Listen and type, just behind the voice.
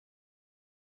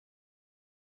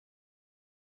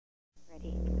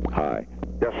Hi.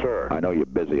 Yes, sir. I know you're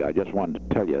busy. I just wanted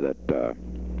to tell you that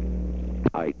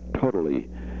I totally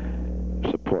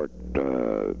support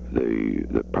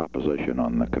the proposition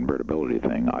on the convertibility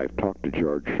thing. I've talked to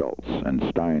George Shultz, and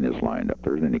Stein is lined up.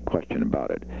 There isn't any question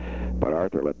about it. But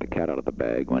Arthur let the cat out of the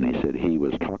bag when he said he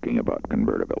was talking about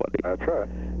convertibility. That's right.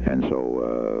 And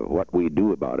so what we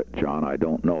do about it, John, I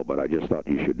don't know, but I just thought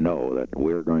you should know that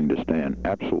we're going to stand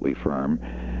absolutely firm.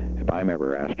 If I'm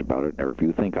ever asked about it, or if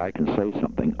you think I can say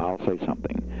something, I'll say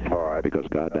something. All right. Because,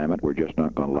 goddamn it, we're just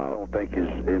not going to allow it. I don't think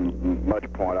it's in much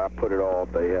point. I put it off.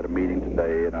 They had a meeting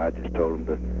today, and I just told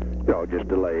them to, just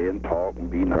delay and talk and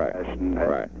be nice and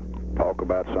talk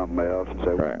about something else and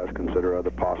say, well, let's consider other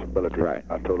possibilities. Right.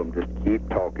 I told them just keep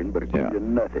talking, but it could do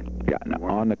nothing. Yeah. Now,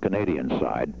 on the Canadian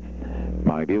side,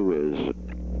 my view is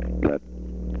that,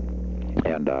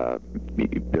 and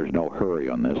there's no hurry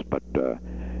on this, but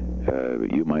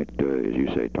you might, as you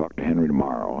say, talk to Henry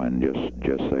tomorrow and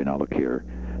just say, now look here,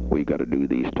 we got to do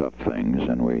these tough things,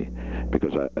 and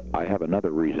because I have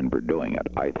another reason for doing it.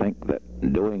 I think that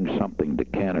doing something to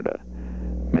Canada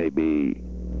may be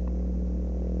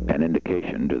an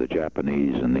indication to the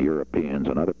Japanese and the Europeans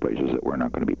and other places that we're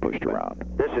not going to be pushed around.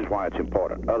 This is why it's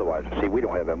important. Otherwise, see, we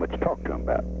don't have that much to talk to them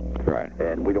about. Right.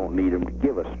 And we don't need them to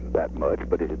give us that much,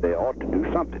 but they ought to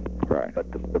do something. Right.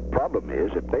 But the problem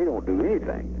is, if they don't do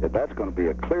anything, that's going to be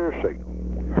a clear signal.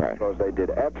 Right. Because they did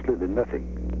absolutely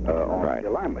nothing on the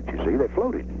alignment, you see. They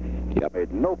floated. Yep.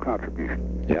 Made no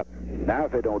contribution. Yep. Now,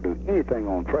 if they don't do anything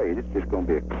on trade, it's just going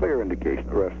to be a clear indication to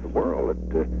the rest of the world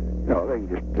that, they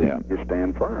can just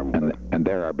stand firm. And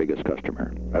they're our biggest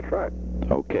customer. That's right.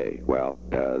 Okay. Well,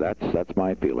 that's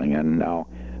my feeling. And now,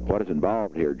 what is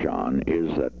involved here, John,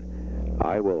 is that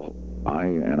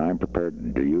I'm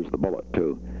prepared to use the bullet,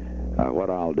 too. What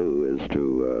I'll do is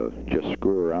to just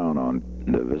screw around on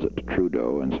the visit to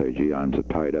Trudeau and say, gee, I'm so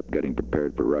tied up getting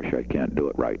prepared for Russia, I can't do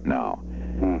it right now.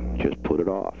 Just put it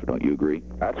off. Don't you agree?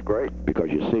 That's great. Because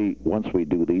you see, once we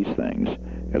do these things,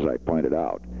 as I pointed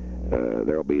out,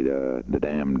 there'll be the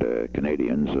damned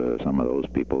Canadians, some of those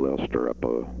people, they'll stir up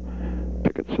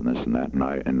pickets and this and that,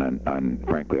 and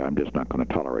frankly, I'm just not going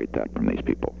to tolerate that from these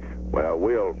people. Well,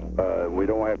 we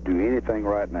don't have to do anything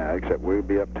right now, except we'll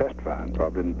be up testifying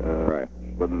probably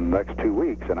within the next 2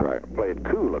 weeks, and I'm going to play it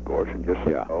cool, of course, and just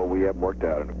say, we haven't worked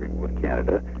out an agreement with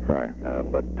Canada. Right.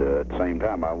 But at the same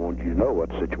time, I want you to know what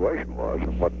the situation was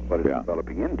and what it's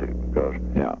developing into, because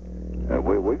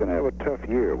we're going to have a tough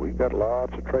year. We've got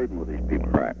lots of trading with these people.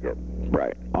 Right.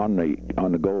 Right. On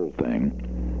the gold thing,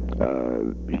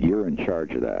 you're in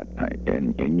charge of that,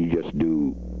 and you just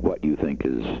do what you think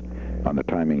is on the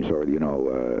timing sort.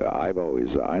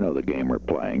 I know the game we're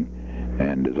playing,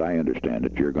 and as I understand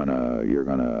it, you're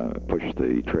gonna push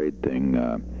the trade thing.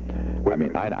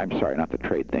 I'm sorry, not the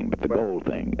trade thing, but the gold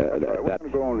thing. We're going to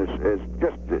go on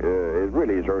as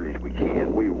really as early as we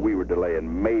can. We were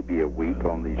delaying maybe a week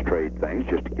on these trade things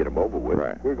just to get them over with.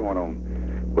 Right. We're going on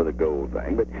with a gold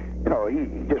thing, but he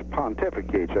just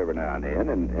pontificates every now and then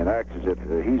and acts as if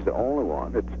he's the only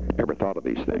one that's ever thought of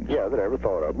these things. Yeah, that ever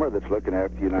thought of them, or that's looking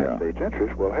after the United States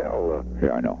interests. Well, hell.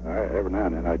 I know. Every now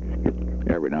and then I just get.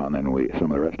 Every now and then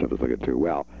some of the rest of us look at too.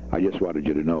 Well, I just wanted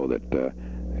you to know that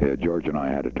George and I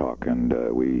had to talk, and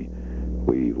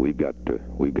we've got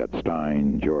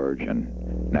Stein, George, and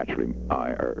naturally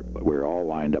we're all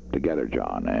lined up together,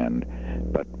 John.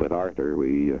 But with Arthur,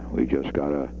 we just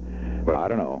gotta. I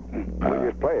don't know. We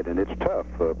just play it, and it's tough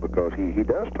because he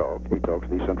does talk. He talks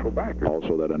to these central bankers.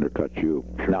 Also, that undercuts you.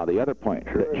 Sure. Now, the other point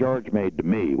that George made to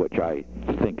me, which I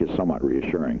think is somewhat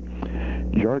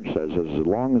reassuring, George says as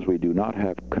long as we do not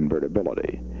have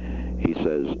convertibility, he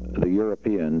says the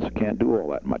Europeans can't do all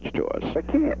that much to us. They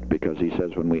can't. Because he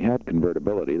says when we had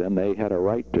convertibility, then they had a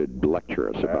right to lecture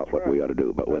us about what we ought to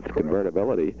do. But with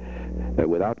convertibility,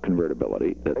 without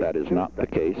convertibility, that is not the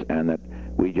case, and that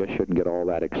we just shouldn't get all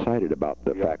that excited about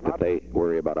the fact that they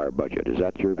worry about our budget. Is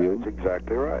that your view? That's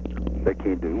exactly right. They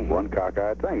can't do one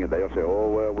cockeyed thing, and they'll say, oh,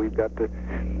 well, we've got to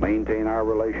maintain our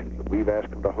relations. We've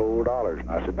asked them to hold dollars. And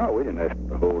I said, no, we didn't ask them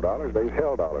to hold dollars. They've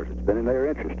held dollars. It's been in their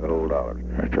interest to hold dollars.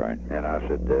 That's right. And I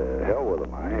said, hell with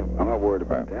them. I'm not worried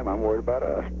about them. I'm worried about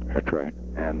us. That's right.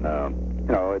 And,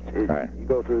 you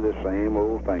go through the same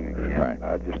old thing again. Right.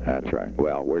 That's right.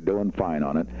 Well, we're doing fine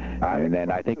on it.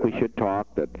 And I think we should talk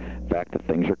the fact that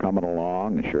things are coming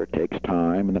along, and sure, it takes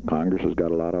time, and the Congress has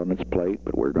got a lot on its plate,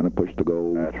 but we're going to push the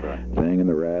gold thing and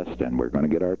the rest, and we're going to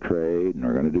get our trade, and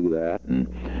we're going to do that, and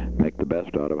make the best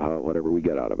out of whatever we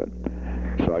get out of it.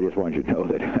 So I just wanted you to know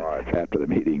that after the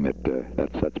meeting that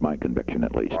that's my conviction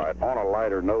at least. All right. On a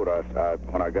lighter note,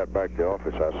 when I got back to the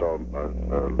office, I saw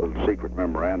a little secret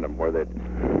memorandum where they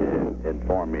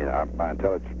informed me, my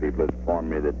intelligence people had informed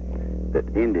me that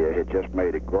India had just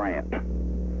made a grant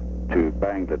to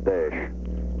Bangladesh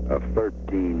of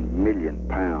 13 million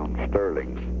pounds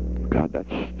sterling. God, that's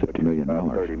 $50 million.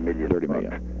 30 million. 30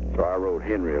 million. So I wrote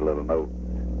Henry a little note,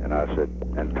 and I said,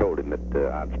 and told him that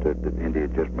I understood that India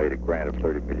had just made a grant of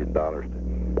 $30 million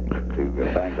to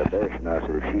Bangladesh, and I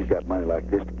said, if she's got money like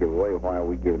this to give away, why are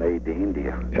we giving aid to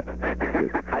India?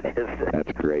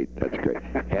 That's great. That's great.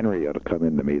 Henry ought to come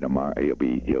in to me tomorrow.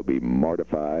 He'll be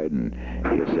mortified, and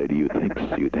he'll say, do you think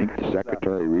the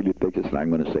secretary really thinks this? And I'm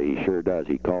going to say he sure does.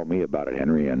 He called me about it,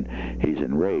 Henry, and he's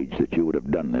enraged that you would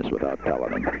have done this without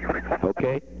telling him.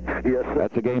 Okay? Yes, sir.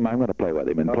 That's a game I'm going to play with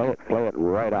him, and play it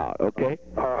right out. Okay?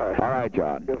 All right,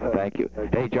 John. Thank you.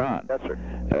 Hey, John. Yes,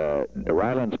 sir.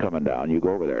 Ryland's coming down. You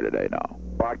go over there today now.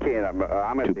 Well, I can't.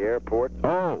 I'm at the airport.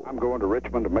 Oh. I'm going to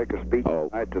Richmond to make a speech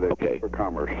tonight to the Chamber of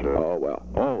Commerce. Oh, well.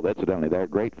 Oh, incidentally, they're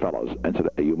great fellows. And so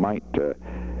you might,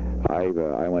 I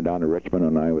went down to Richmond,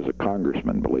 and I was a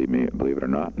congressman, believe it or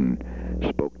not, and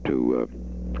spoke to,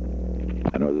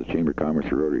 I know the Chamber of Commerce,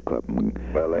 the Rotary Club,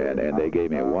 and they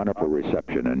gave me a wonderful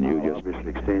reception, and you just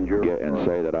get and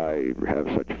say that I have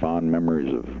such fond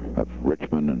memories of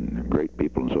Richmond and great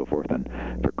people and so forth, and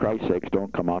for Christ's sakes,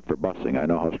 don't come out for busing. I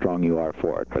know how strong you are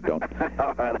for it, but don't.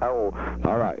 All right, I will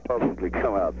All right. publicly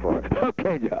come out for it.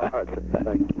 Okay, John. All right,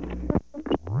 thank you.